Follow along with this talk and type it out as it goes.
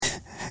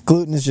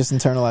Gluten is just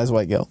internalized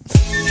white guilt.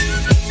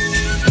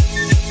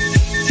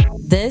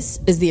 This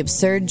is The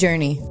Absurd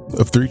Journey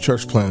of three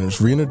church planners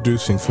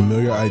reintroducing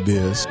familiar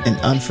ideas in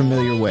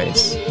unfamiliar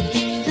ways.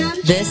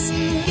 This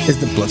is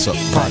the Bless Up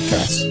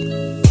Podcast.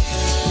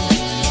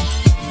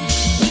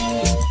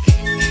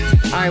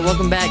 All right,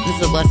 welcome back. This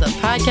is the Bless Up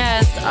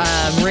Podcast.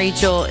 I'm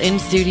Rachel in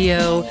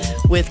studio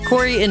with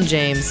Corey and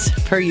James,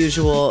 per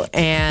usual.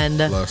 And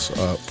Bless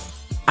Up.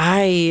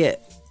 I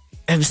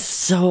am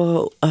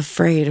so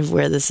afraid of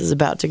where this is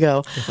about to go.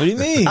 What do you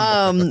mean? We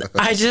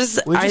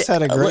just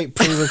had a great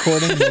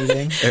pre-recording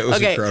meeting. It was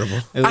incredible.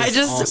 It was I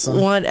just awesome.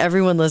 want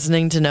everyone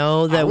listening to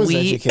know that I was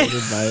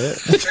educated by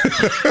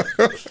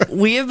it.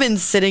 we have been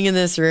sitting in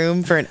this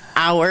room for an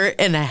hour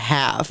and a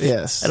half.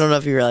 Yes. I don't know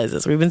if you realize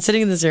this. We've been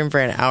sitting in this room for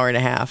an hour and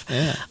a half.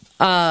 Yeah.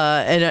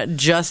 And it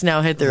just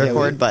now hit the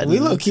record button. We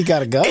low-key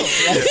gotta go.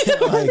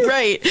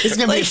 Right. It's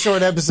gonna be a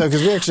short episode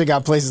because we actually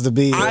got places to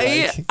be.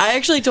 I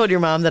actually told your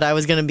mom that I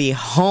was going to be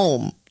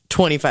home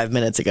 25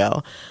 minutes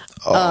ago.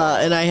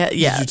 And I had,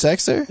 yeah. Did you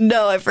text her?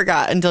 No, I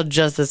forgot until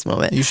just this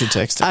moment. You should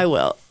text her. I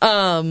will.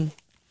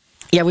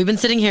 Yeah, we've been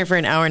sitting here for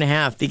an hour and a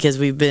half because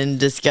we've been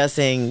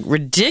discussing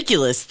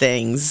ridiculous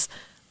things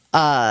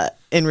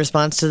in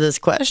response to this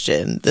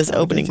question, this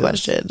opening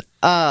question.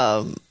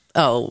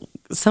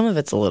 Some of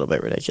it's a little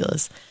bit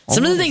ridiculous.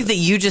 Some of the things that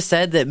you just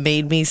said that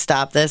made me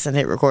stop this and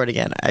hit record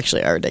again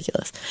actually are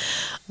ridiculous.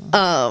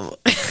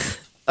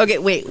 Okay,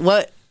 wait,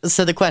 what?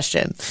 So the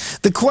question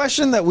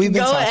that we've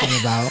been talking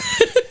about,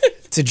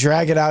 to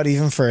drag it out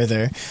even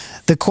further,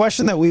 the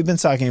question that we've been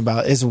talking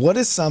about is, what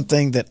is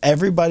something that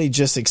everybody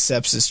just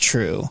accepts as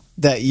true?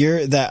 That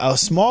a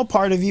small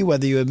part of you,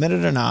 whether you admit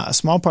it or not, a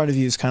small part of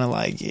you is kind of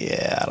like,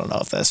 yeah, I don't know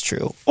if that's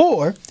true.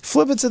 Or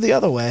flip it to the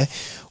other way.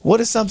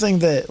 What is something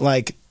that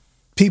like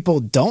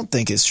people don't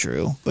think is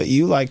true, but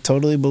you like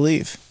totally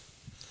believe?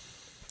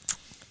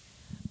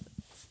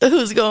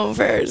 Who's going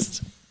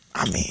first?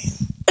 I mean,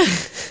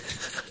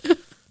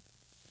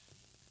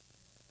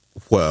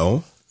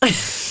 Well,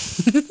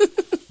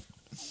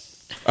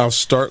 I'll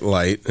start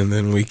light, and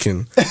then we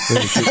can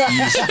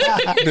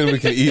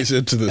ease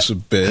into this a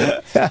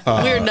bit.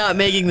 We're not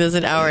making this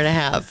an hour and a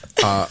half.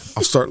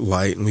 I'll start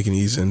light, and we can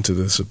ease into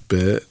this a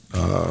bit.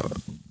 I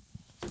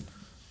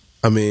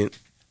mean,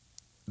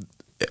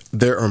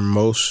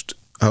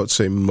 I would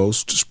say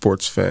most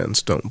sports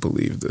fans don't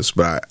believe this,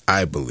 but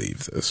I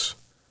believe this.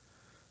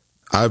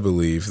 I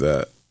believe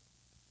that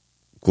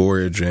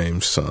Gloria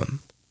James' son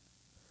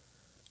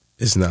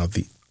is now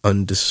the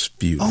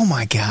undisputed. oh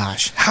my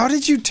gosh. How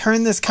did you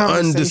turn this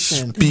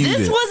conversation? Undisputed.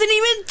 This wasn't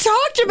even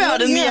talked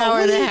about in the Yeah,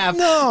 hour and a half.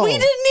 no. We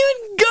didn't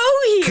even go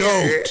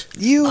here. GOAT.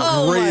 You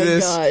Oh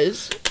Greatest my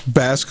gosh.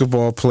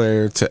 basketball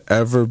player to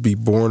ever be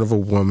born of a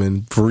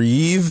woman,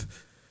 breathe,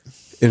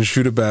 and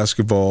shoot a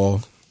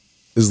basketball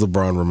is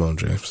LeBron Ramon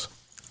James.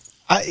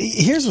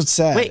 Here's what's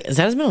sad. Wait, is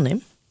that his middle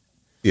name?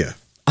 Yeah.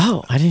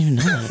 Oh, I didn't even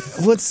know that.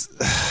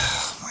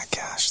 Oh my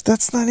gosh,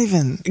 that's not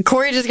even.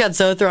 Corey just got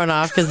so thrown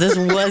off because this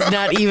was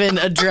not even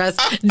addressed.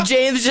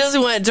 James just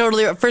went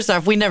totally. First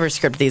off, we never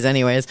script these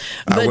anyways,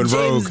 but went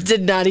James rogue.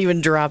 did not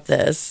even drop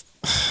this.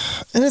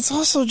 And it's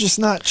also just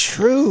not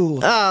true.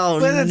 Oh,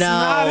 but it's no.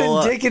 not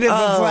indicative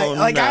of Oh,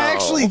 like no. I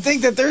actually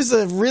think that there's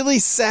a really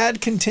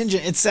sad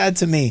contingent. It's sad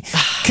to me.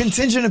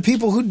 Contingent of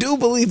people who do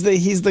believe that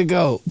he's the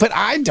GOAT, but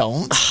I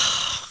don't.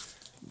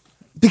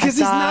 Because he's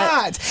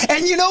not.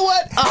 And you know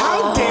what?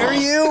 How dare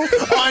you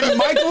on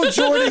Michael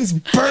Jordan's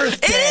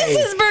birthday? It is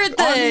his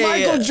birthday. On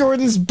Michael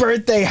Jordan's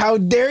birthday, how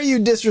dare you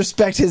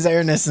disrespect his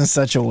airness in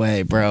such a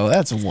way, bro?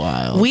 That's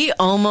wild. We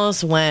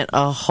almost went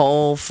a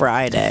whole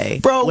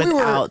Friday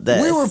without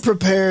this. We were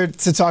prepared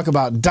to talk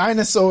about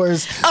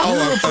dinosaurs. We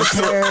were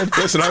prepared.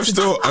 Listen, I'm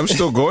still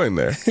going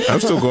there. I'm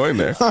still going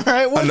there. All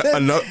right.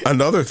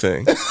 Another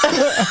thing.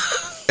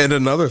 And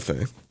another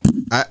thing.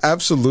 I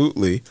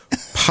absolutely,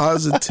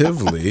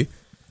 positively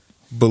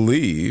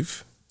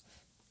believe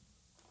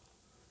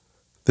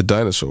the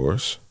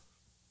dinosaurs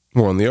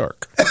were on the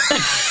ark.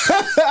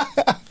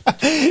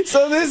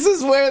 So this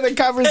is where the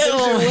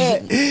conversation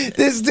went.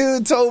 This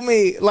dude told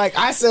me, like,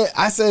 I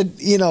said,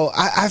 you know,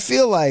 I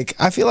feel like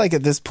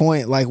at this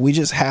point, like, we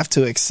just have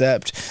to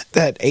accept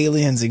that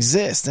aliens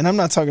exist. And I'm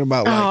not talking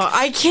about like,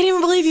 I can't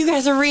even believe you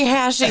guys are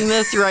rehashing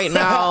this right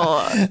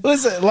now.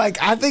 listen,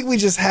 like, I think we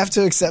just have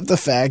to accept the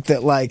fact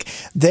that, like,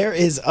 there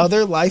is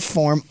other life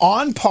form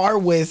on par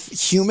with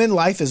human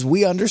life as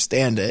we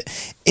understand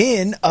it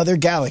in other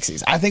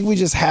galaxies. I think we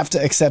just have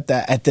to accept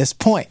that at this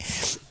point.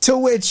 To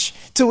which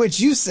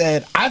you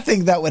said, I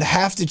think that would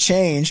have to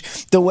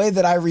change the way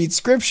that I read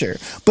scripture.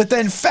 But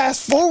then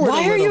fast forward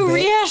Why are you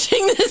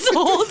rehashing this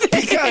whole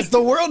thing? Because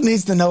the world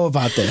needs to know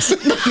about this.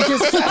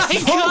 Because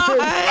fast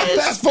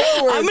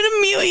forward, I'm going to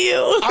mute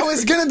you. I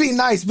was going to be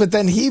nice, but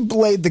then he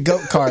played the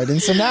GOAT card.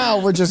 And so now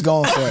we're just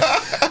going for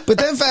it. But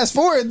then fast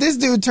forward, this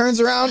dude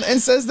turns around and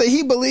says that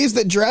he believes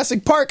that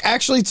Jurassic Park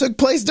actually took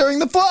place during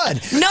the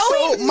flood.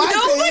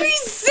 Nobody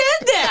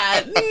said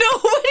that.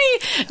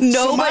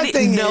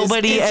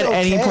 Nobody at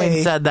any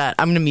point said that.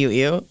 I'm going to mute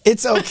you.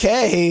 It's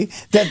okay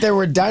that there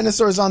were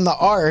dinosaurs on the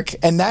ark,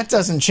 and that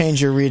doesn't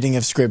change your reading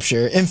of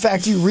Scripture. In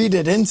fact, you read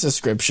it into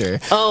Scripture.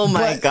 Oh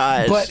my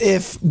gosh!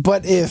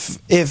 But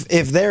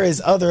if there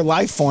is other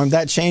life form,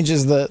 that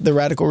changes the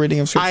radical reading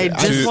of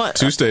Scripture.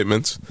 Two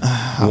statements.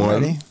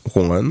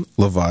 One,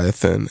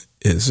 Leviathan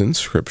is in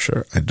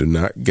Scripture. I do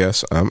not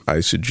guess I'm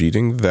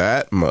eisegeting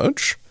that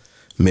much.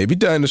 Maybe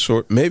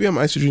dinosaur. Maybe I'm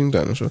eisegeting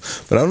dinosaur.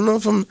 But I don't know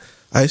if I'm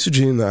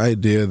eisegeting the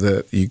idea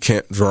that you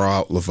can't draw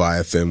out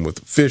Leviathan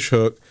with a fish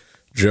hook.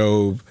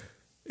 Job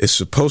is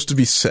supposed to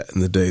be set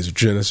in the days of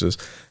Genesis.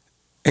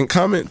 And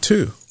comment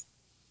two,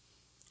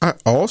 I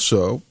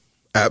also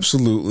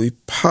absolutely,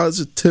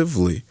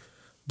 positively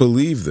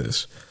believe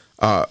this.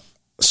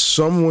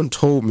 Someone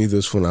told me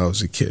this when I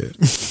was a kid.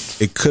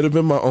 It could have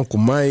been my Uncle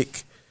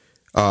Mike.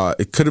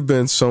 It could have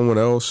been someone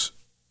else.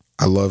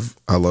 I love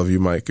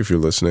you, Mike, if you're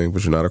listening,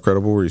 but you're not a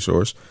credible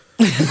resource.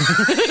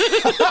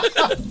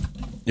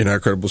 You're not a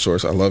credible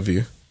source. I love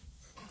you.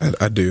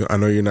 I do. I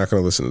know you're not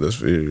going to listen to this.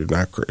 But you're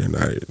not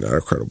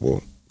a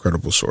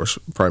credible source,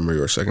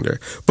 primary or secondary.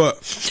 But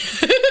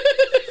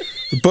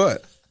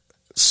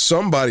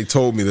somebody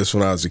told me this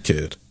when I was a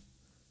kid,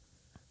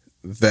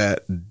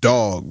 that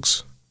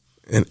dogs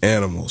and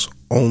animals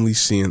only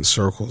see in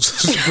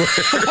circles.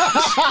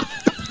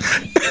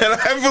 And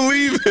I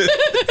believe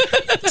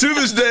it to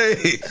this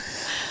day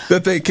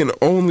that they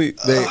only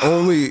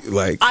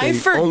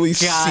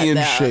see in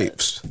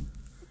shapes.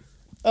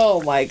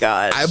 Oh my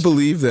gosh. I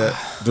believe that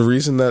the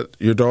reason that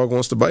your dog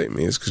wants to bite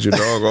me is because your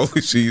dog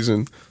only sees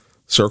in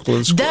circle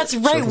and square. That's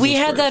right. We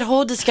had that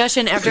whole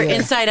discussion after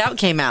Inside Out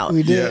came out.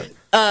 We did.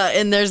 Yeah.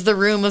 And there's the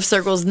room of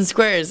circles and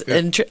squares. Yeah.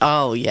 And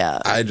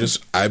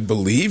I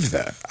believe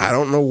that. I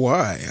don't know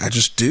why. I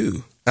just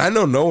do. I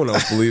know no one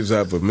else believes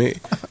that but me.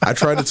 I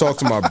tried to talk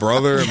to my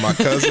brother and my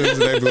cousins,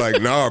 and they'd be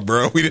like, "Nah,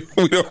 bro, we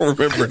don't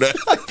remember that.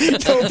 Like,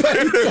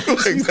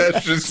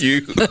 that's just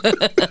you."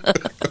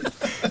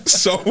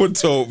 Someone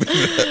told me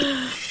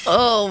that.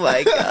 Oh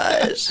my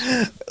gosh!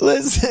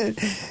 Listen.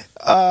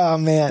 Oh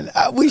man,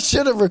 we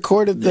should have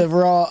recorded the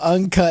raw,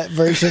 uncut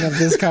version of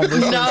this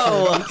conversation.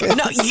 No,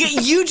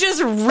 you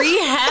just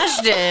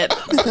rehashed it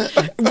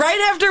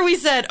right after we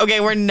said, "Okay,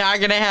 we're not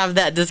going to have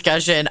that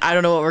discussion. I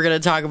don't know what we're going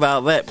to talk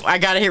about, but I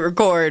got to hit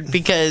record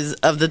because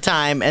of the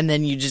time." And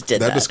then you just did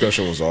that. That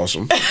discussion was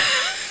awesome.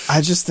 I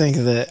just think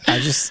that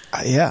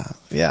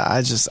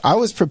I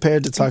was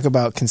prepared to talk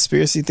about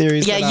conspiracy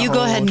theories. Yeah, you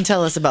go ahead and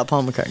tell us about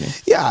Paul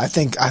McCartney. Yeah, I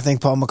think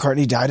Paul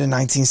McCartney died in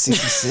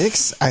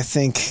 1966. I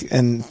think,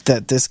 and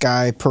that this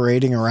guy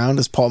parading around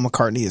as Paul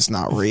McCartney is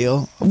not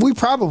real. We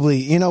probably,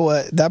 you know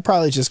what, that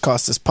probably just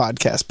cost us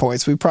podcast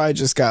points. We probably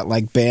just got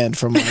like banned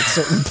from like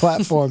certain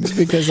platforms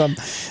because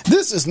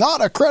this is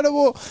not a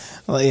credible.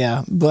 Well,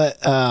 yeah, but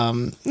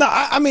no,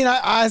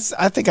 I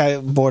think I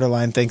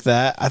borderline think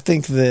that. I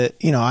think that,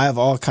 you know, I have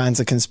all kinds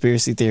of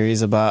conspiracy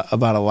theories about a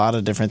lot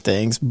of different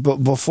things, but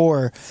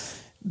before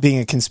being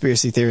a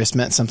conspiracy theorist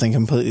meant something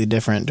completely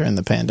different during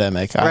the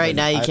pandemic. Now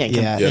you can't.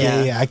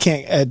 I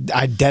can't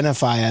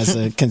identify as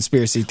a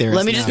conspiracy theorist.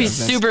 Let me just be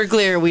super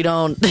clear. We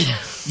don't.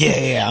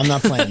 I'm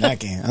not playing that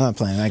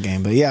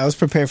game. But yeah, I was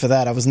prepared for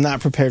that. I was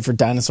not prepared for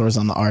dinosaurs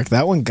on the ark.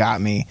 That one got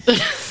me.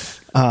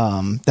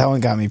 That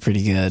one got me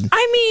pretty good.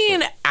 I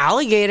mean,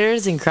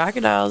 alligators and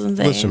crocodiles and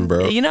things. Listen,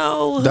 bro. You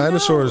know,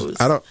 dinosaurs.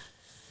 Knows?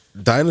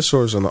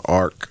 Dinosaurs on the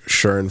ark,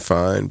 sure and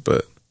fine,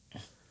 but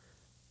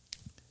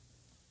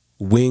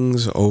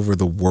wings over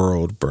the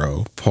world,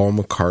 bro. Paul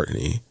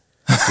McCartney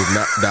did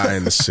not die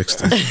in the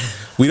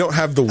 60s. We don't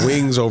have the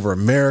wings over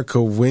America,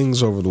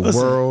 wings over the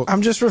world.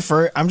 I'm just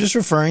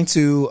referring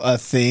to a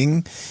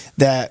thing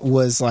that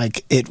was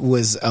like, it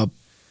was a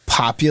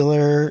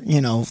popular,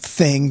 you know,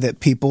 thing that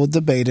people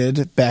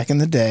debated back in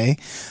the day.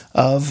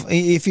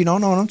 If you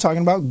don't know what I'm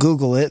talking about,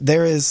 Google it.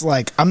 There is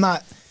like, I'm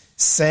not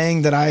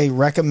saying that I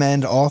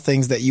recommend all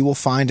things that you will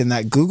find in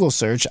that Google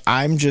search.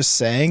 I'm just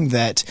saying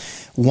that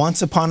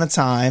once upon a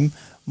time,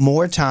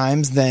 more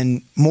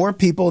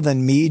people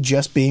than me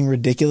just being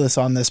ridiculous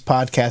on this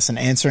podcast and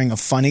answering a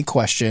funny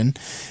question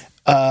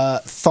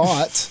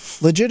thought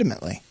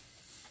legitimately.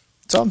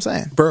 That's all I'm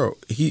saying. Bro,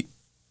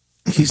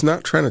 he's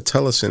not trying to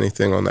tell us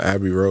anything on the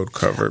Abbey Road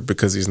cover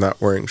because he's not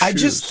wearing shoes. I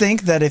just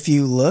think that if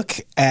you look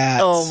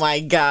at oh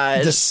my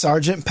gosh, the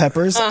Sgt.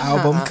 Pepper's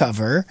album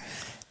cover,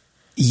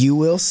 you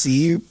will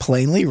see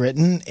plainly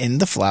written in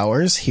the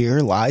flowers, "Here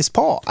lies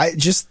Paul." I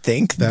just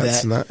think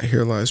that's not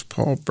 "Here lies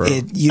Paul," bro.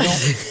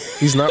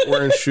 He's not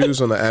wearing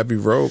shoes on the Abbey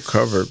Road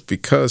cover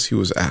because he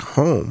was at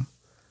home.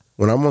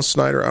 When I'm on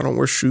Snyder, I don't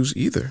wear shoes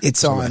either.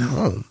 It's on at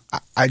home.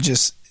 I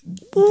just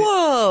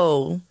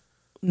whoa,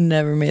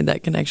 never made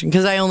that connection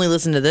because I only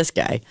listen to this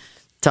guy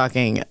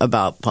talking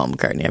about Paul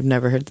McCartney. I've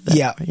never heard of that.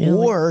 Yeah,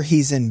 or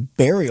he's in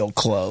burial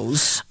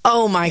clothes.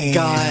 Oh my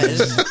gosh.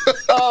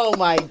 Oh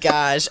my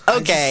gosh.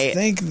 Okay. I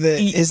think that,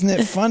 isn't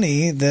it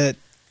funny that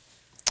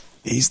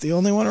he's the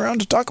only one around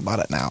to talk about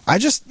it now. I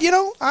just, I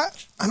don't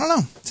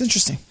know. It's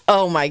interesting.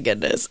 Oh my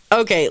goodness.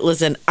 Okay,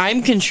 listen,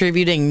 I'm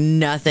contributing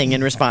nothing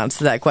in response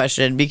to that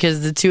question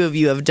because the two of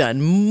you have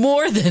done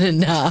more than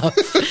enough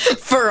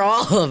for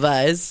all of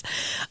us.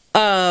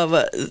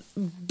 But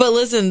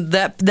listen,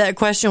 that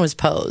question was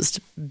posed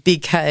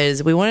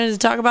because we wanted to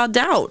talk about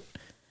doubt.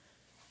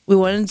 We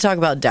wanted to talk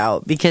about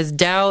doubt because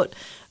doubt,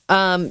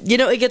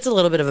 it gets a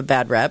little bit of a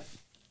bad rep,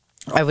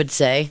 I would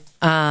say.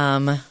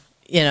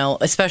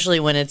 Especially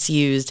when it's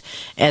used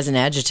as an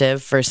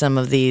adjective for some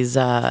of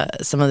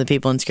the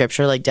people in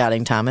Scripture, like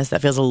doubting Thomas.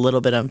 That feels a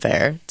little bit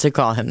unfair to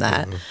call him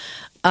that.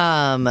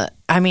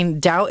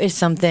 Doubt is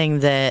something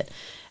that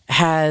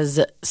has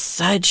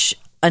such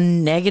a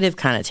negative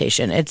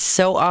connotation. It's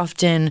so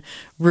often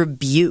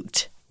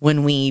rebuked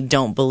when we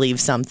don't believe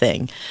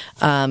something.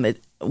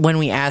 When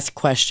we ask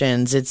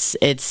questions, it's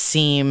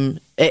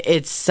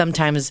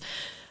sometimes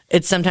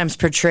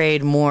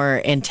portrayed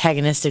more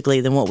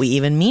antagonistically than what we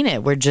even mean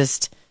it. We're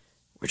just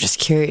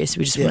curious.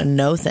 We just want to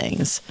know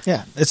things.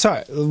 Yeah, it's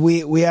hard.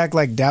 We act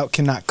like doubt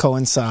cannot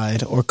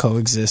coincide or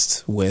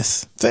coexist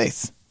with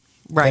faith.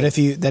 Right.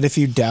 That if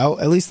you doubt,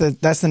 at least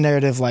that's the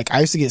narrative. Like,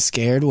 I used to get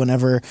scared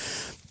whenever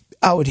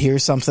I would hear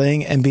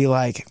something and be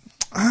like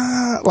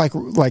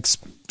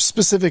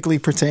specifically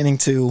pertaining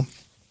to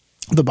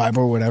the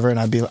Bible or whatever, and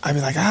I'd be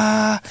like,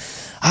 I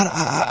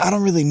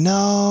don't really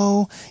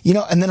know,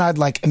 and then I'd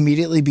like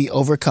immediately be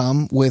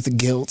overcome with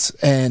guilt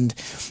and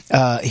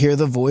hear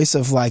the voice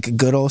of like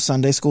good old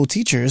Sunday school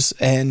teachers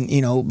and,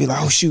 be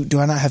like, oh shoot, do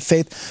I not have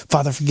faith?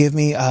 Father, forgive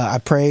me. I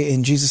pray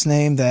in Jesus'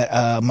 name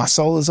that my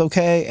soul is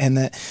okay.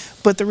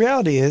 But the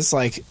reality is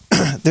like,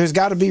 there's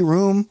got to be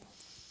room.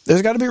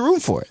 There's got to be room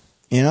for it.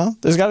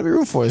 There's got to be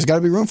room for it. There's got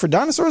to be room for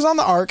dinosaurs on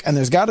the ark, and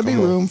there's got to be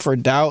room for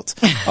doubt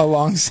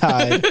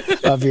alongside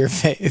of your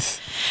faith.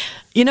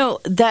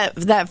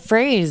 That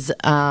phrase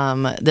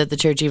that the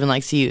church even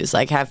likes to use,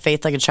 like have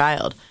faith like a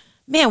child.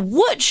 Man,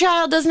 what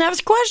child doesn't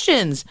ask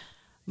questions?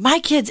 My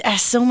kids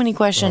ask so many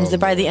questions that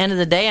by the end of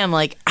the day, I'm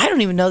like, I don't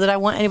even know that I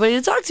want anybody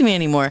to talk to me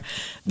anymore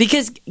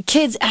because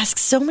kids ask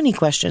so many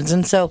questions.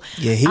 And so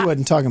yeah, he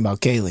wasn't talking about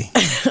Kaylee.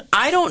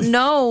 I don't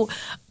know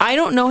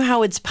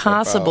how it's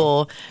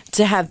possible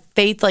to have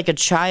faith like a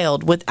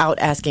child without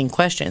asking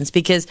questions,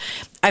 because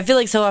I feel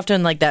like so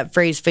often like that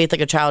phrase faith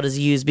like a child is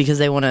used because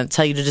they want to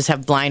tell you to just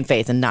have blind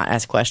faith and not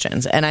ask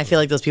questions. And I feel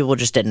like those people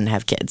just didn't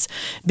have kids,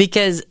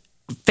 because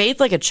faith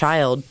like a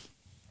child,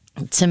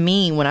 to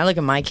me, when I look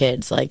at my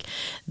kids, like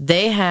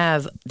they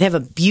have a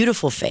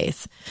beautiful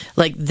faith.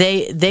 Like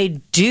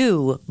they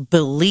do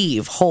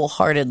believe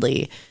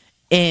wholeheartedly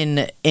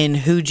in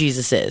who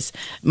Jesus is.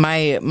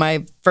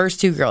 My first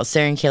two girls,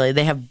 Sarah and Kaylee,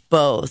 they have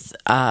both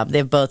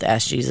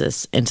asked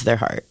Jesus into their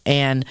heart,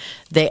 and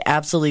they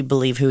absolutely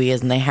believe who he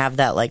is, and they have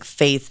that like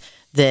faith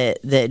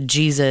that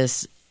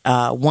Jesus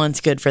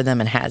wants good for them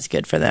and has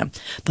good for them.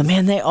 But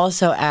man, they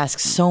also ask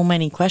so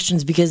many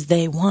questions because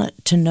they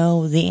want to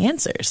know the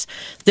answers.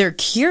 They're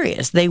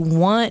curious. They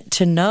want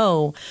to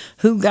know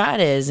who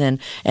God is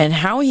and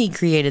how he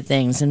created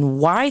things and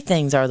why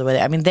things are the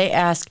way they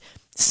ask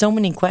so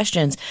many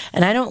questions,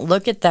 and I don't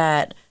look at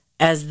that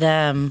as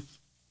them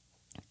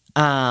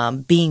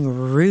being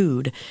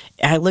rude.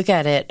 I look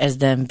at it as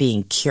them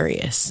being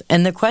curious,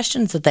 and the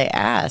questions that they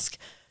ask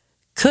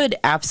could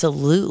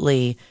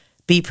absolutely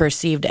be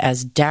perceived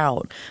as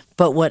doubt.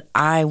 But what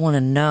I want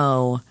to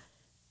know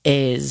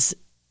is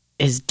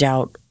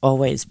doubt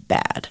always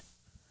bad?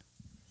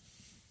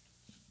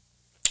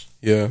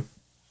 Yeah.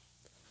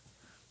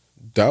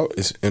 Doubt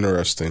is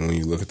interesting when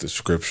you look at the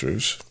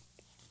scriptures,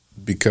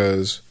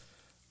 because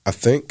I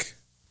think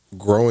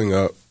growing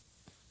up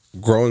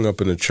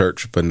in a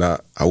church, but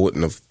I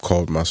wouldn't have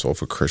called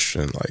myself a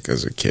Christian like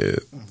as a kid,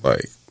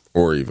 like,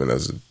 or even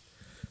as a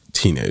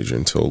teenager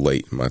until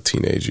late in my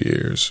teenage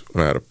years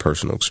when I had a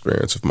personal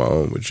experience of my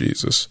own with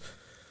Jesus.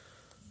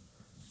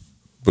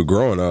 But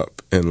growing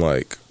up in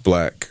like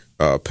black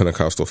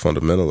Pentecostal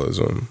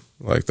fundamentalism,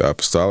 like the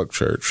Apostolic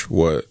Church,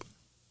 what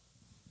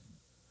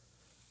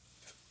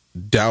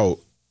doubt,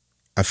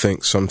 I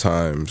think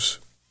sometimes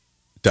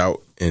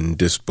doubt and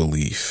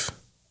disbelief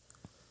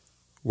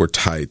were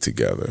tied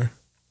together.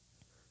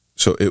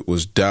 So it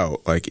was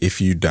doubt. Like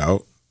if you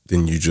doubt,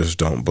 then you just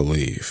don't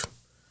believe.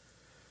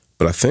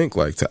 But I think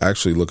like to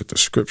actually look at the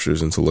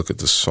scriptures and to look at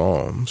the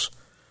Psalms,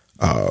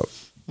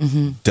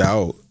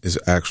 doubt is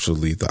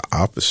actually the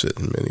opposite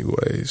in many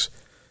ways.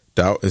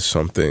 Doubt is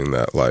something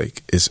that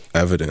like is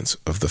evidence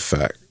of the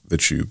fact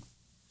that you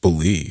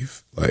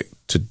believe. Like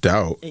to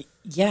doubt.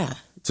 Yeah.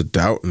 To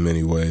doubt in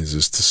many ways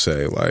is to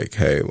say like,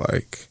 hey,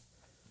 like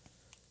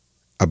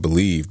I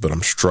believe, but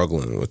I'm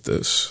struggling with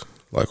this.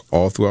 Like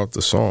all throughout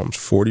the Psalms,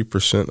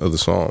 40% of the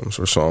Psalms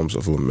are Psalms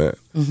of lament.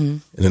 Mm-hmm.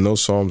 And in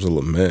those Psalms of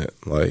lament,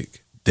 like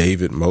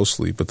David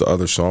mostly, but the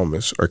other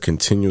psalmists are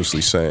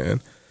continuously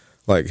saying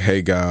like,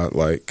 hey God,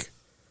 like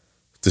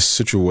this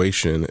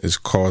situation is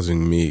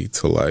causing me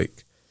to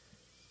like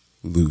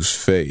lose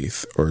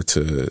faith or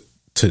to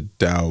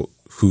doubt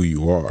who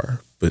you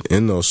are. But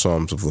in those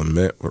Psalms of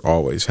lament, what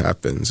always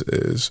happens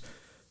is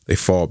they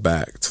fall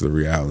back to the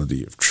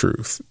reality of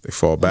truth. They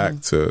fall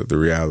back to the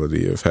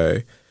reality of,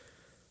 hey,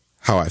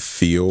 how I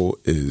feel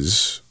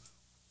is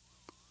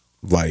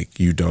like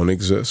you don't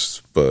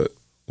exist, but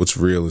what's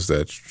real is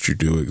that you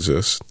do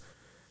exist.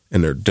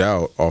 And their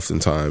doubt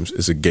oftentimes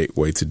is a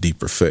gateway to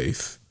deeper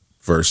faith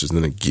versus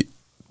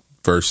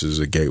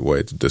a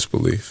gateway to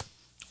disbelief.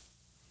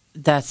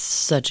 That's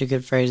such a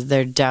good phrase.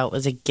 Their doubt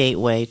was a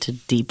gateway to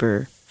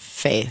deeper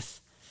faith.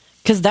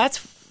 Because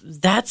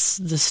that's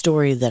the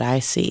story that I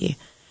see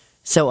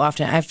so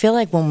often. I feel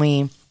like when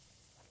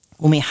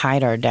we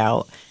hide our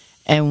doubt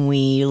and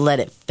we let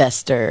it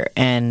fester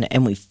and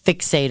we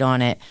fixate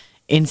on it,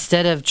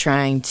 instead of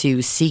trying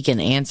to seek an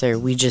answer,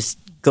 we just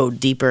go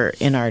deeper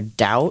in our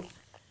doubt.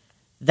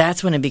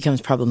 That's when it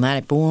becomes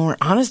problematic. But when we're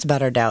honest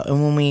about our doubt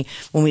and when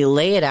we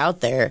lay it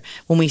out there,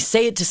 when we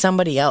say it to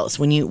somebody else,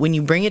 when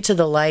you bring it to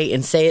the light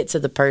and say it to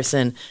the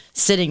person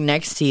sitting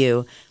next to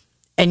you,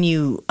 and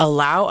you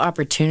allow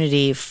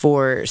opportunity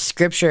for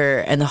Scripture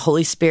and the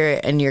Holy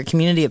Spirit and your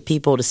community of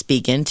people to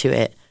speak into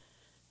it,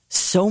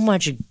 so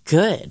much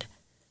good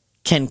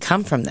can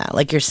come from that.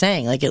 Like you're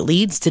saying, like it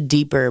leads to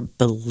deeper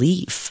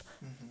belief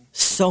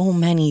so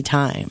many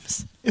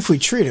times. If we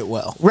treat it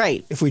well.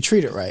 Right. If we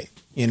treat it right.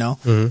 You know,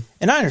 and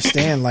I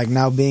understand, like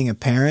now being a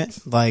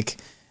parent, like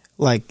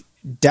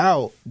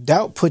doubt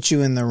puts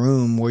you in the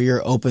room where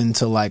you're open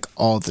to like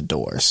all the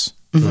doors,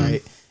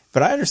 right?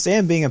 But I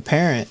understand being a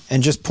parent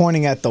and just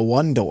pointing at the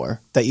one door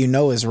that you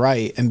know is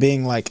right and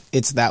being like,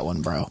 it's that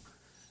one, bro.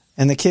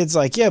 And the kid's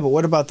like, yeah, but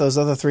what about those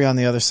other three on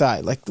the other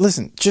side? Like,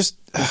 listen,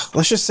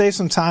 let's just save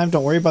some time.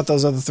 Don't worry about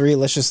those other three.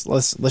 Let's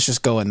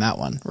just go in that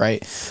one,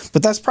 right?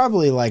 But that's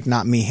probably like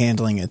not me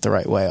handling it the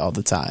right way all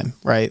the time,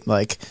 right?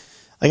 Like,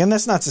 and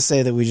that's not to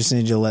say that we just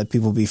need to let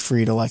people be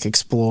free to like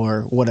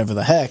explore whatever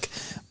the heck,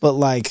 but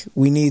like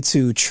we need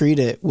to treat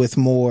it with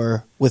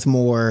more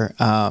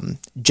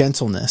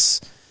gentleness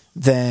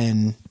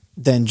than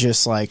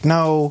just like,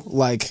 no,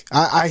 like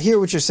I hear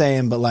what you're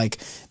saying, but like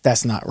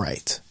that's not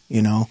right,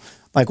 you know.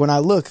 Like when I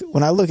look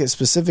at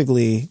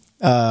specifically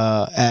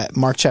at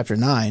Mark chapter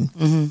 9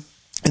 in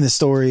the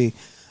story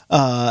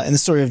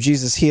of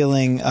Jesus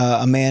healing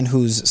a man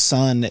whose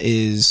son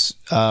is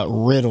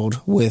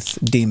riddled with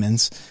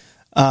demons.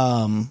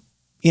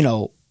 You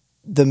know,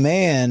 the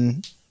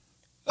man,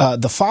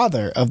 the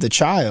father of the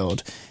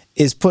child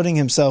is putting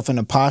himself in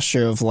a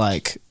posture of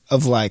like,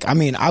 I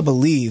mean, I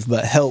believe,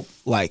 but help.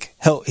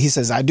 He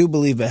says, I do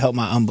believe, but help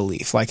my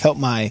unbelief. Like help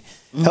me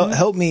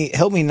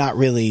not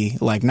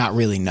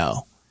really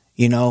know,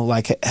 you know,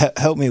 like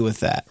help me with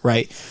that.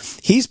 Right.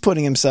 He's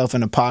putting himself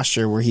in a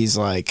posture where he's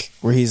like,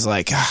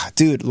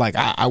 dude, like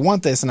I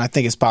want this and I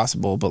think it's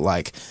possible, but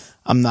like,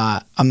 I'm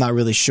not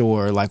really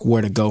sure like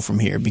where to go from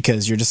here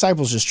because your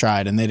disciples just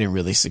tried and they didn't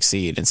really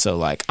succeed. And so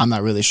like, I'm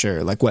not really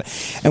sure like what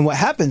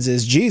happens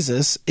is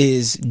Jesus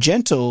is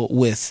gentle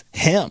with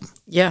him.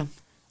 Yeah.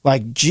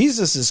 Like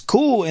Jesus is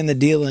cool in the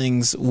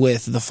dealings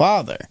with the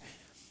Father.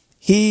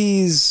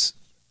 He's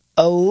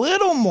a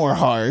little more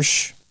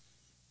harsh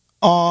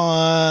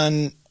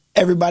on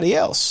everybody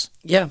else.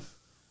 Yeah.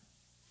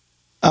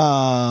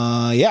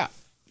 Yeah.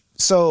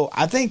 So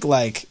I think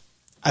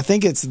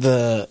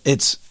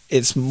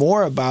it's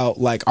more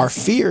about like our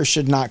fear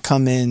should not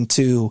come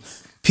into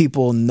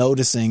people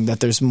noticing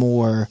that there's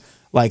more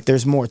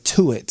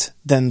to it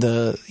than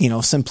the, you know,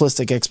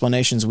 simplistic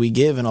explanations we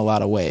give in a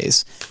lot of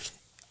ways.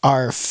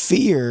 Our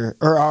fear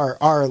or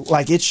our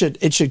like it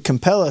should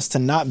compel us to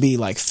not be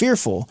like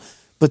fearful,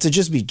 but to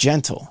just be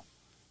gentle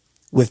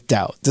with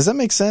doubt. Does that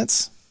make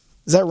sense?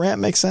 Does that rant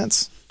make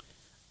sense?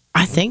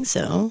 I think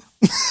so.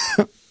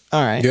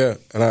 All right. Yeah,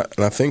 and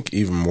I think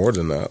even more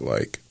than that,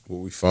 like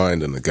what we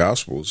find in the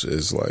Gospels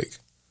is like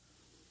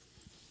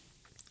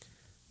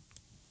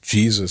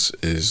Jesus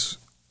is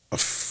a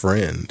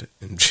friend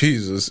and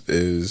Jesus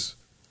is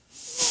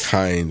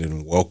kind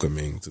and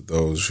welcoming to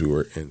those who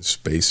are in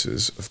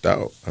spaces of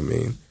doubt. I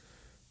mean,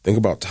 think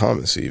about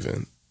Thomas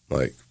even.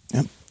 Like,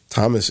 yep.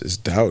 Thomas is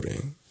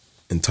doubting,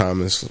 and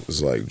Thomas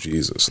was like,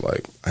 Jesus,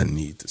 like, I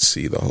need to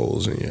see the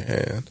holes in your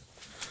hand.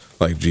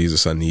 Like,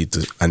 Jesus, I need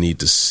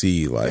to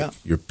see, like,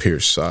 your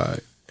pierced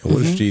side. And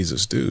what does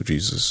Jesus do?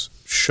 Jesus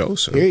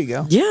shows him. Here you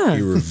go. Yeah.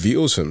 He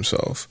reveals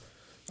himself.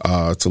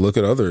 To look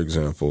at other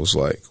examples,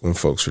 like when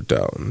folks are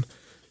doubting,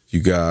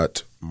 you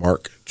got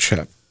Mark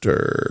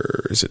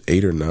chapter, is it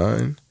 8 or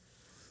 9?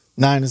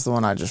 9 is the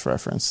one I just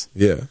referenced.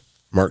 Yeah.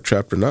 Mark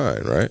chapter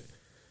 9, right?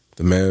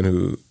 The man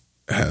who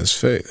has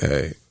faith.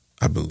 Hey,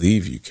 I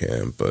believe you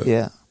can, but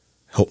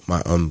help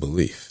my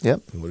unbelief.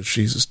 Yep. And what does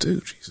Jesus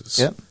do?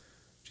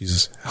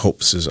 Jesus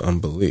helps his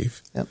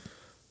unbelief. Yep.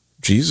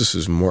 Jesus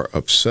is more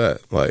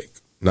upset, like,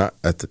 not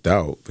at the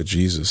doubt, but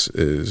Jesus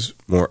is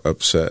more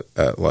upset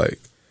at, like,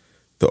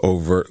 the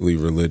overtly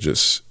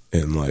religious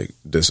and, like,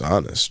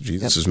 dishonest.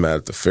 Jesus is mad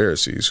at the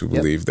Pharisees who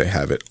believe they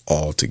have it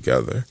all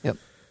together. Yep.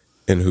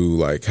 And who,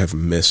 like, have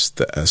missed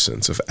the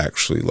essence of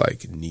actually,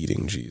 like,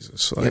 needing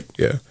Jesus. Like,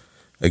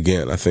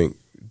 again, I think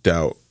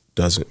doubt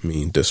doesn't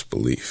mean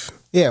disbelief.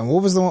 Yeah,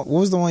 what was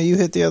the one you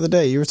hit the other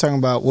day? You were talking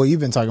about, well, you've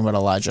been talking about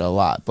Elijah a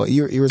lot, but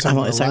you were talking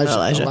about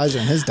Elijah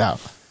and his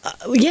doubt.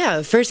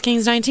 Yeah, 1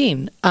 Kings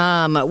 19.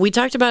 We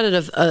talked about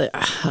it,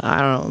 I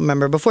don't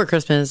remember, before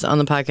Christmas on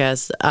the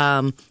podcast.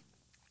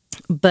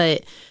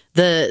 But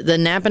the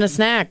nap and a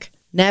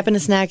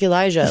snack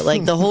Elijah,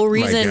 like the whole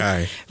reason,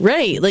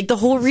 right? Like the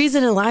whole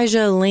reason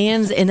Elijah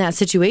lands in that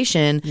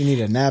situation, you need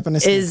a nap and a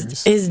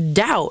Snickers, is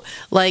doubt.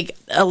 Like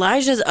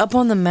Elijah's up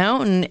on the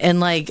mountain, and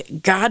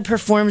like God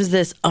performs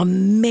this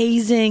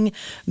amazing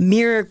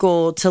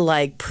miracle to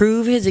like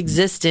prove His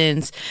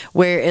existence.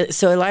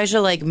 So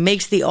Elijah like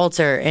makes the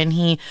altar and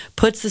he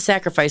puts the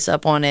sacrifice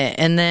up on it,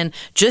 and then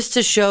just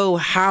to show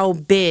how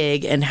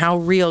big and how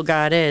real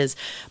God is,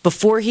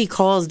 before He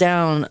calls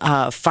down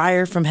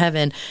fire from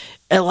heaven,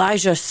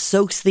 Elijah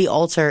soaks the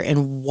altar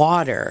in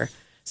water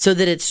so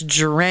that it's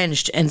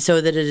drenched, and so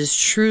that it is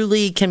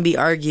truly can be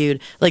argued.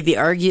 Like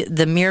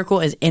the miracle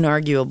is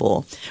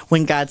inarguable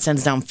when God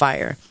sends down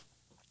fire.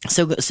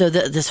 So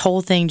this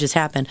whole thing just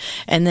happened,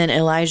 and then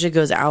Elijah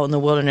goes out in the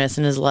wilderness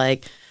and is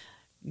like,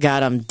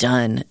 "God, I'm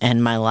done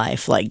in my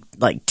life. Like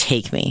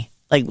take me.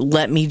 Like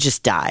let me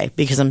just die,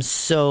 because I'm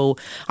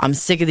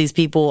sick of these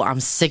people. I'm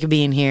sick of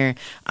being here.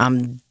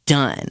 I'm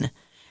done."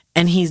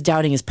 And he's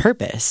doubting his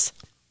purpose.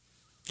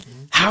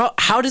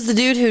 How does the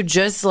dude who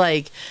just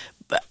like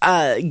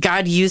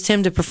God used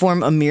him to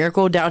perform a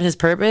miracle doubt his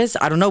purpose?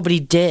 I don't know, but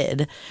he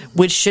did,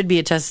 which should be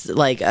a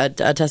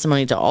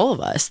testimony to all of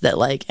us that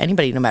like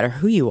anybody, no matter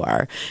who you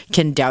are,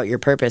 can doubt your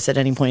purpose at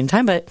any point in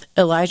time. But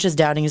Elijah's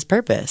doubting his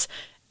purpose,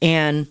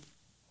 and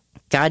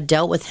God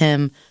dealt with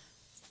him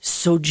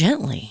so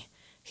gently.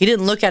 He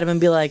didn't look at him and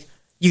be like,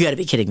 "You got to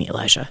be kidding me,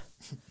 Elijah."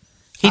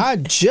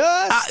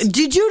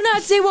 Did you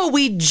not say what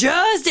we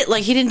just did?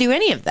 Like, he didn't do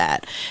any of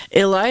that.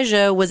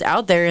 Elijah was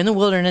out there in the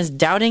wilderness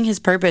doubting his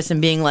purpose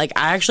and being like,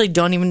 I actually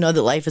don't even know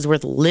that life is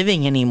worth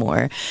living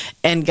anymore.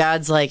 And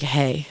God's like,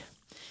 hey,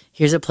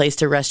 here's a place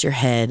to rest your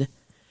head.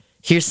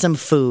 Here's some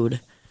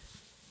food.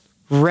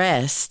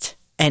 Rest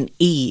and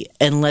eat,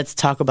 and let's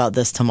talk about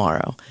this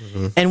tomorrow.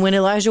 Mm-hmm. And when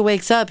Elijah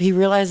wakes up, he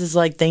realizes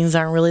like things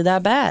aren't really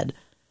that bad.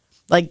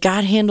 Like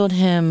God handled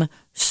him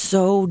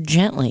so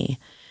gently.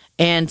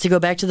 And to go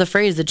back to the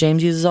phrase that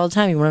James uses all the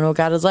time, you want to know what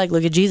God is like?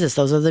 Look at Jesus.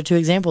 Those are the two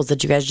examples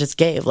that you guys just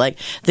gave. Like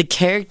the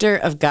character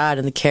of God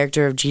and the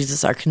character of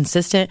Jesus are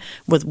consistent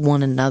with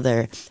one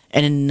another.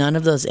 And in none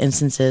of those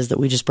instances that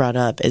we just brought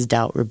up is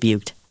doubt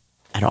rebuked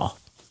at all.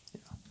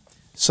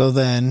 So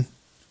then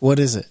what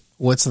is it?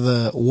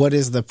 What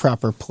is the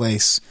proper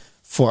place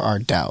for our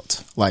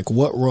doubt? Like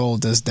what role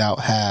does doubt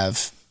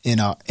have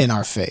in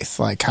our faith?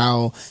 Like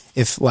how,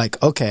 if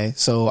like, okay,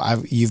 so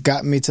you've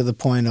gotten me to the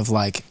point of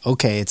like,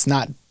 okay, it's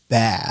not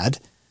bad.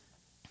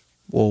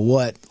 Well,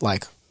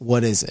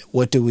 what is it?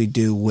 What do we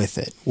do with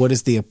it? What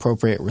is the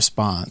appropriate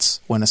response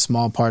when a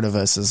small part of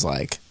us is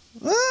like,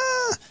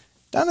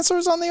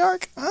 dinosaurs on the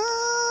ark?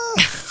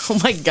 Oh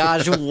my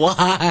gosh,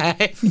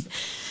 why?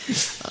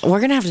 We're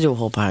going to have to do a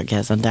whole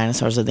podcast on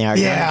dinosaurs in the ark.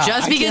 Yeah,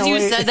 just because you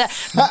said that.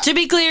 To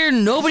be clear,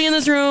 nobody in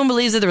this room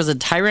believes that there was a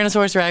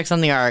Tyrannosaurus Rex on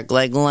the ark.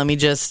 Like,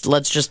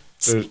 let's just...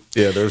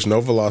 There's no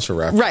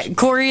velociraptor. Right.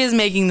 Corey is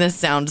making this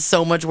sound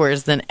so much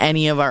worse than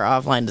any of our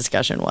offline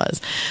discussion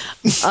was.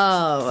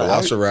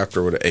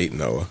 Velociraptor would have ate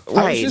Noah.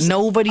 Right.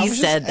 Nobody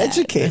said that.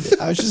 Educated.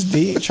 I was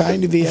just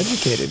trying to be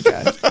educated,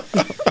 guys.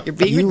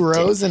 You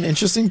rose an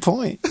interesting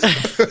point.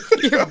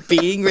 You're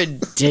being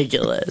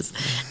ridiculous.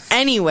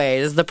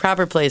 Anyways, the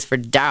proper place for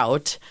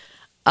doubt.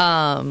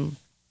 I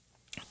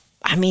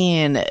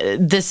mean,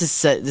 this is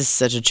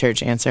such a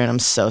church answer, and I'm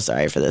so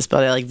sorry for this,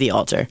 but I like the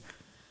altar.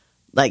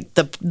 Like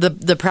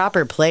the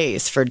proper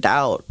place for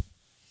doubt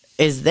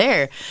is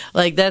there.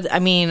 Like that. I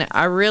mean,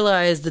 I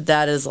realize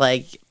that is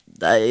like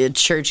a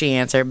churchy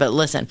answer, but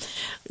listen,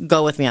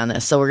 go with me on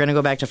this. So we're going to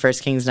go back to 1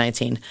 Kings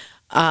 19.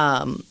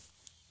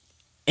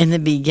 In the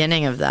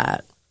beginning of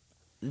that,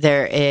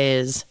 there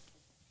is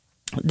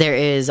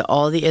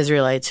all the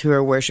Israelites who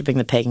are worshiping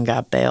the pagan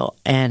god Baal,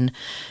 and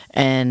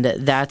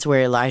that's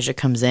where Elijah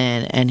comes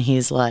in, and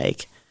he's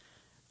like,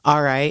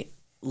 all right,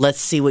 let's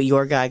see what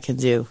your God can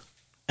do.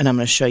 And I'm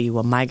going to show you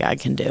what my God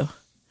can do.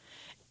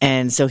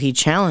 And so he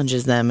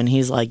challenges them, and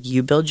he's like,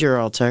 you build your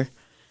altar,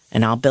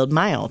 and I'll build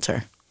my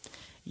altar.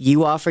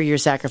 You offer your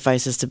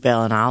sacrifices to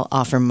Baal, and I'll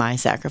offer my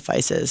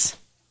sacrifices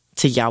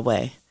to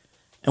Yahweh.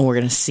 And we're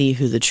going to see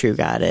who the true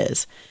God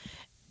is.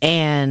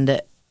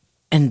 And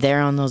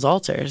there on those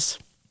altars,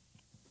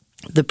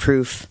 the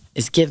proof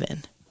is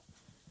given.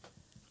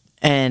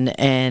 And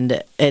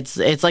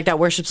it's like that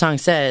worship song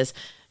says,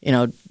 you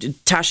know,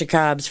 Tasha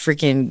Cobb's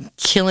freaking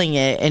killing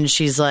it, and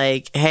she's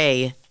like,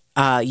 hey,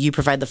 you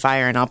provide the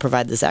fire and I'll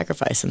provide the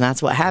sacrifice. And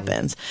that's what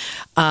happens.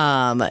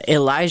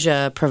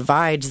 Elijah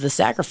provides the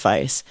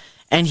sacrifice,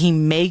 and he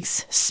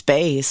makes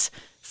space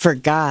for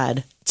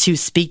God to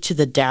speak to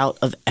the doubt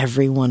of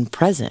everyone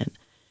present.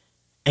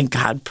 And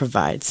God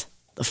provides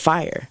the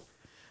fire.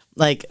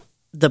 Like,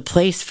 the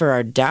place for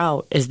our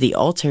doubt is the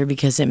altar,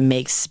 because it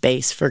makes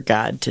space for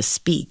God to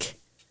speak.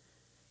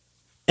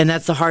 And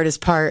that's the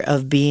hardest part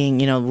of being,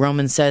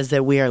 Romans says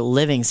that we are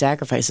living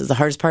sacrifices. The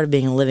hardest part of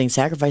being a living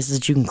sacrifice is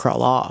that you can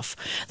crawl off.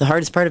 The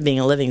hardest part of being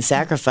a living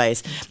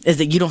sacrifice is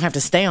that you don't have to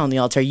stay on the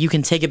altar. You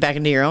can take it back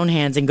into your own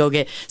hands and go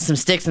get some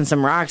sticks and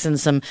some rocks and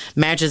some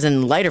matches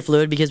and lighter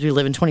fluid, because we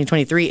live in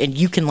 2023, and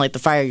you can light the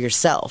fire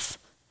yourself.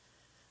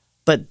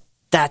 But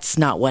that's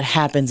not what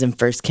happens in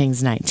 1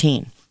 Kings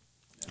 19.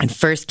 In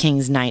 1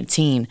 Kings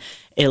 19,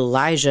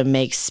 Elijah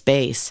makes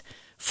space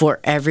for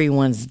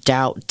everyone's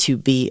doubt to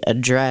be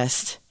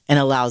addressed and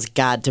allows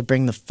God to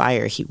bring the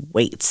fire. He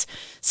waits.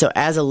 So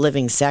as a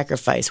living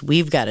sacrifice,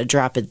 we've got to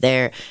drop it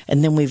there,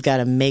 and then we've got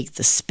to make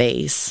the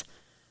space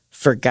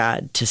for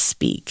God to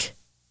speak.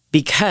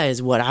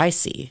 Because what I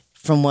see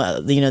from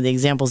what the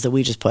examples that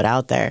we just put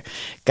out there,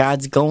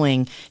 God's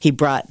going, he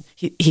brought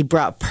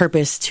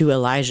purpose to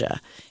Elijah.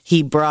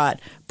 He brought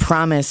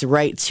promise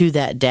right to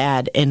that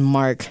dad in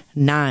Mark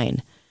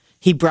 9.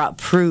 He brought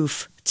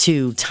proof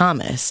to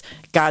Thomas.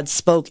 God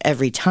spoke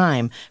every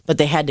time, but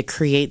they had to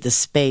create the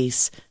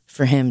space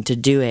for him to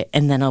do it,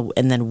 and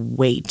then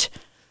wait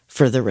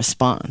for the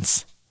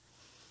response.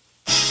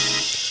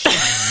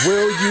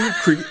 Will you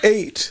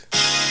create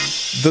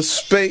the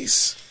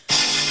space?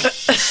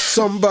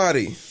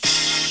 Somebody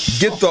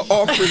get the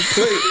offering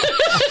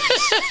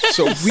plate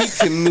so we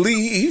can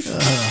leave.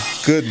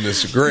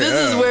 Goodness gracious.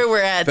 This is where we're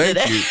at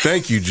today.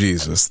 Thank you,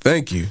 Jesus.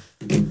 Thank you.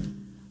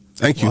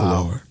 Thank you,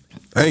 Lord.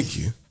 Thank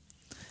you.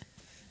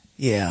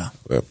 Yeah.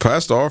 Well,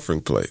 pass the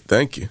offering plate.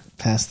 Thank you.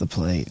 Pass the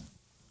plate.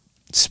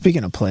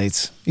 Speaking of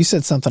plates, you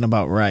said something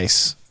about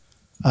rice.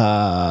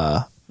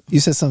 You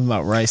said something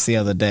about rice the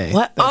other day.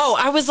 What? Oh,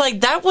 I was like,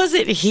 that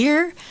wasn't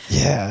here?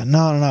 Yeah.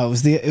 No. It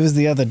was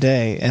the other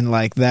day, and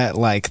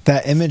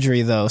that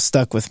imagery though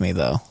stuck with me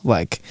though.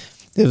 Like,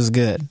 it was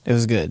good. It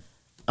was good.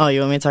 Oh, you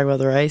want me to talk about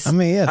the rice? I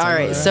mean, yeah. All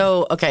right.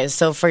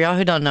 So for y'all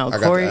who don't know, I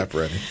got the app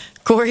ready.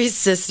 Corey's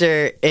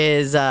sister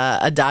is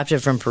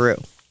adopted from Peru.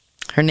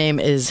 Her name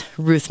is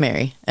Ruth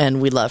Mary,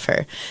 and we love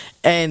her.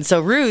 And so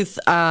Ruth,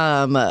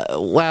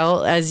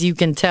 well, as you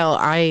can tell,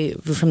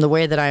 from the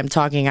way that I'm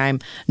talking, I'm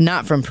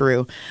not from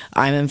Peru.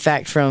 I'm, in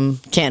fact, from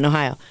Canton,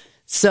 Ohio.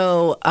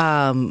 So,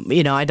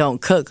 I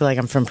don't cook like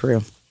I'm from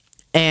Peru.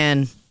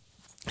 And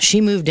she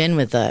moved in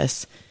with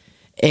us.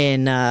 She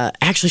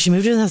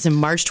moved in with us in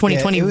March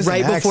 2020,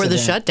 right before the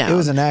shutdown. It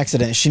was an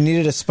accident. She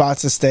needed a spot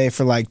to stay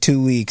for like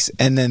 2 weeks,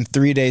 and then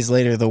 3 days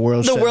later, the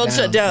world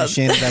shut down. And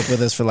she ended up with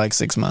us for like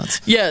 6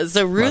 months. Yeah,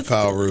 so Ruth. My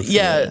pal Ruth.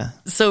 Yeah,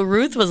 so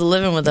Ruth was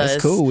living with us.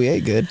 That's cool. We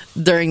ate good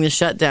during the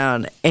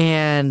shutdown,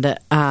 and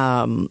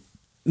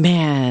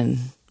man,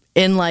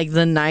 in like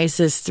the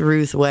nicest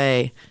Ruth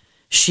way,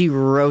 she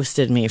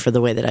roasted me for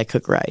the way that I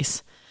cook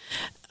rice.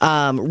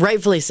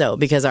 Rightfully so,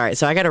 because, all right,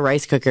 so I got a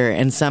rice cooker,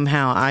 and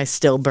somehow I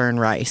still burn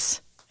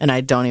rice, and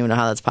I don't even know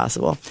how that's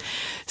possible.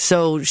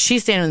 So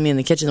she's standing with me in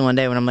the kitchen one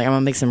day when I'm like, I'm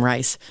going to make some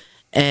rice,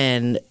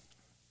 and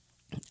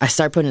I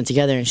start putting it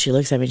together, and she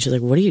looks at me, and she's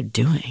like, what are you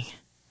doing?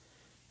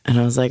 And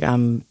I was like,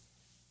 I'm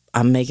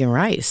making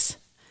rice.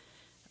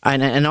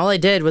 And all I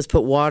did was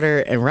put water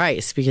and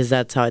rice, because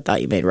that's how I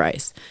thought you made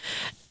rice.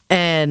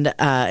 And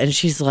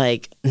she's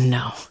like,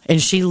 no. And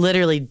she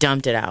literally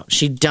dumped it out.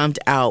 She dumped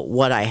out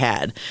what I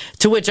had.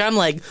 To which I'm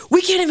like,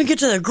 we can't even get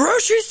to the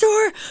grocery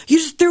store? You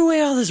just threw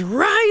away all this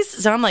rice?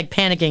 So I'm like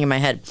panicking in my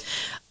head.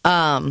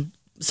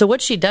 So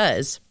what she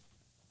does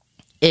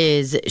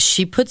is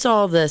she puts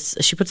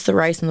the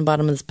rice in the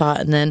bottom of this pot,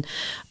 and then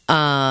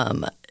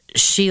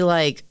she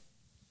like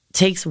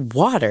takes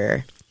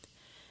water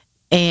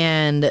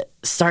and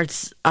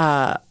starts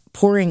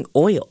pouring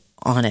oil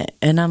on it.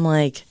 And I'm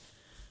like,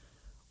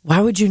 why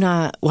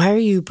are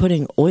you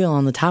putting oil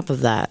on the top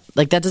of that?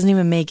 Like, that doesn't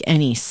even make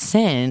any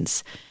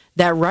sense.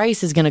 That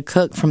rice is going to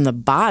cook from the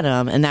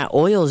bottom, and that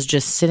oil is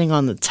just sitting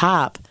on the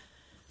top.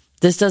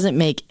 This doesn't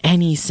make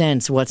any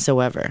sense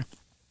whatsoever.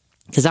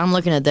 Because I'm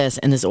looking at this,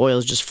 and this oil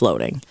is just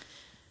floating.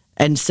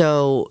 And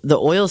so the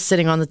oil's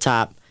sitting on the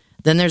top.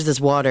 Then there's this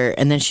water,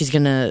 and then she's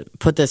going to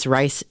put this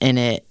rice in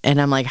it.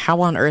 And I'm like,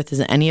 how on earth is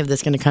any of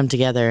this going to come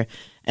together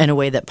in a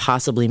way that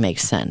possibly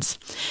makes sense?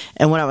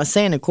 And what I was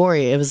saying to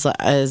Corey, is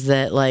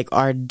that like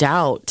our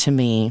doubt to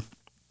me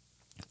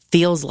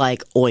feels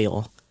like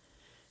oil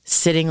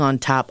sitting on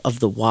top of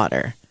the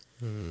water.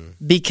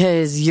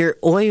 Because your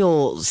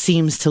oil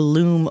seems to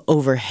loom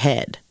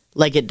overhead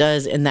like it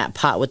does in that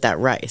pot with that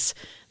rice.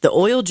 The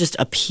oil just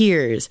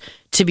appears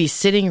to be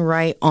sitting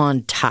right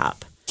on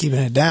top. Keeping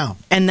it down.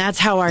 And that's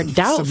how our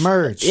doubt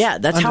submerged. Yeah,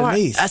 that's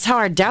how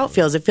our doubt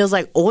feels. It feels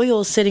like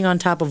oil sitting on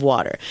top of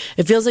water.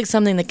 It feels like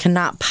something that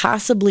cannot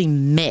possibly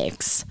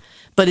mix,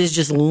 but is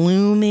just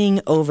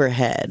looming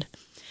overhead.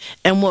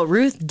 And what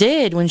Ruth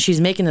did when she's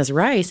making this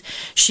rice,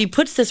 she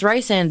puts this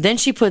rice in, then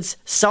she puts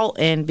salt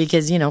in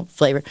because,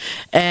 flavor.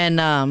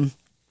 And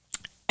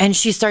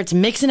she starts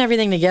mixing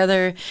everything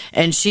together,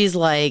 and she's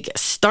like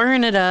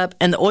stirring it up,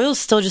 and the oil's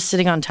still just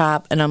sitting on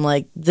top. And I'm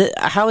like,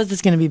 how is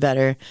this going to be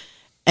better?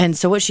 And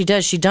so what she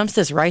does, she dumps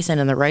this rice in,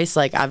 and the rice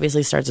like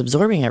obviously starts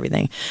absorbing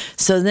everything.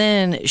 So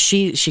then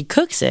she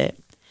cooks it,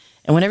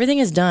 and when everything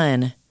is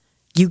done,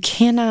 you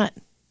cannot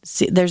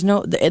See, there's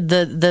no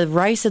the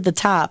rice at the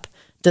top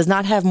does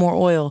not have more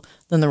oil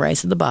than the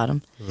rice at the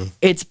bottom.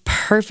 It's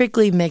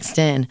perfectly mixed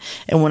in.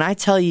 And when I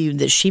tell you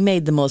that she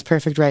made the most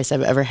perfect rice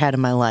I've ever had in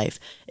my life,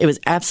 it was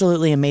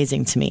absolutely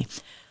amazing to me.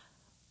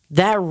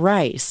 That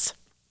rice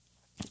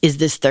is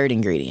this third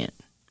ingredient.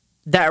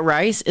 That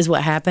rice is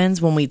what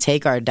happens when we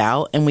take our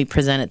doubt and we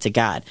present it to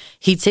God.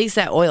 He takes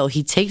that oil,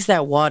 he takes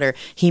that water,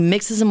 he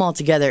mixes them all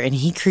together, and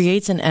he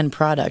creates an end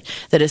product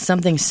that is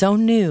something so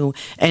new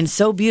and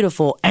so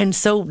beautiful and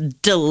so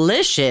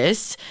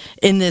delicious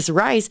in this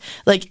rice.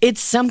 Like,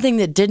 it's something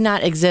that did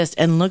not exist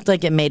and looked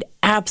like it made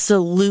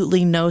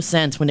absolutely no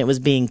sense when it was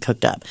being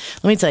cooked up.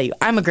 Let me tell you,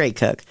 I'm a great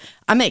cook.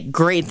 I make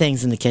great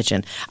things in the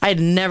kitchen. I had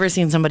never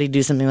seen somebody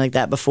do something like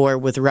that before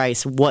with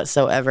rice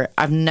whatsoever.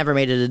 I've never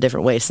made it a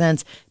different way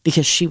since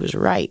because she was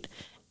right.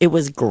 It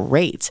was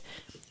great.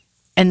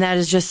 And that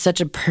is just such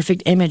a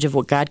perfect image of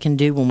what God can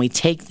do when we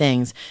take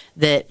things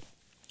that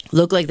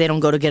look like they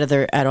don't go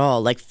together at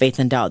all, like faith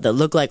and doubt, that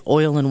look like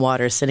oil and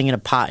water sitting in a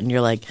pot, and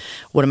you're like,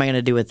 what am I going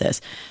to do with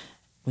this?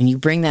 When you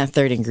bring that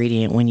third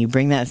ingredient, when you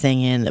bring that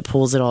thing in that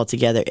pulls it all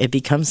together, it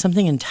becomes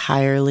something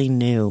entirely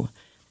new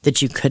that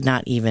you could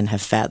not even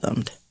have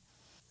fathomed.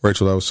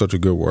 Rachel, that was such a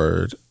good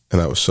word, and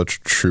that was such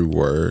a true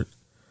word.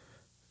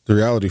 The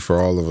reality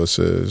for all of us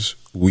is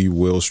we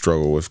will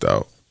struggle with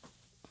doubt.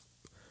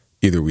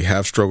 Either we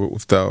have struggled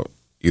with doubt,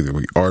 either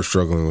we are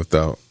struggling with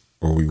doubt,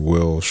 or we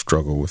will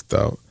struggle with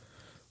doubt.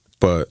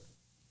 But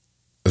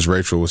as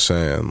Rachel was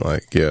saying,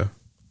 like, yeah,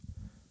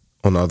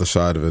 on the other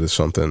side of it is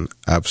something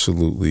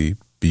absolutely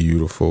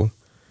beautiful.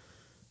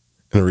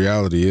 And the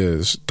reality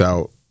is,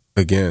 doubt,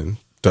 again,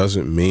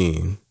 doesn't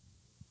mean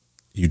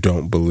you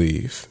don't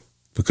believe.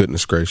 But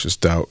goodness gracious,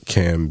 doubt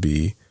can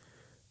be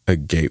a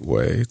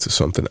gateway to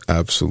something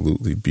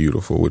absolutely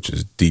beautiful, which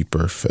is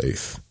deeper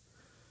faith.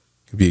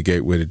 It can be a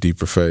gateway to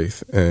deeper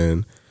faith.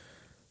 And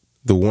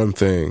the one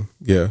thing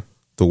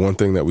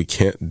that we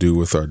can't do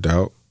with our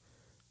doubt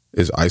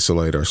is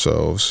isolate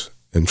ourselves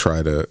and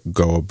try to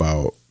go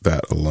about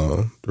that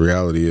alone. The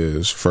reality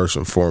is, first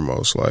and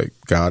foremost, like,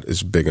 God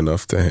is big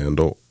enough to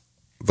handle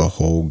the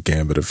whole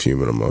gamut of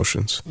human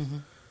emotions. Mm-hmm.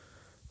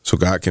 So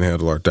God can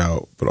handle our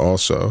doubt, but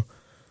also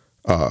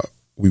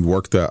we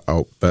work that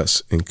out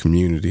best in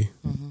community.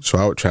 Mm-hmm. So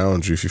I would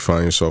challenge you, if you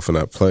find yourself in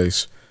that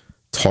place,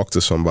 talk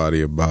to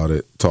somebody about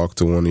it. Talk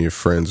to one of your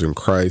friends in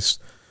Christ.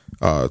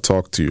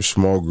 Talk to your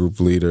small group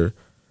leader.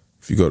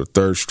 If you go to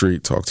 3rd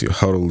Street, talk to your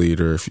huddle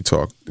leader. If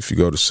you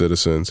go to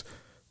Citizens,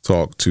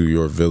 talk to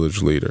your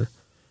village leader.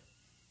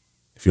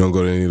 If you don't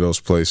go to any of those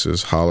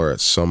places, holler at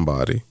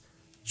somebody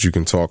that you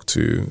can talk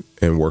to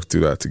and work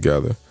through that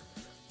together.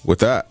 With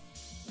that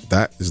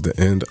is the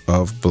end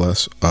of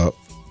Bless Up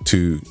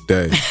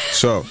today.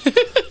 So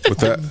with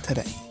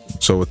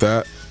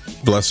that,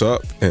 bless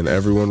up, and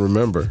everyone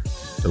remember,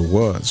 there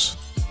was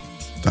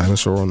a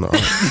dinosaur on the ark.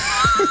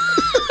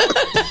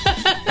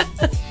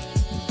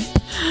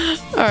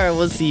 All right,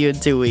 we'll see you in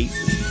 2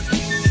 weeks.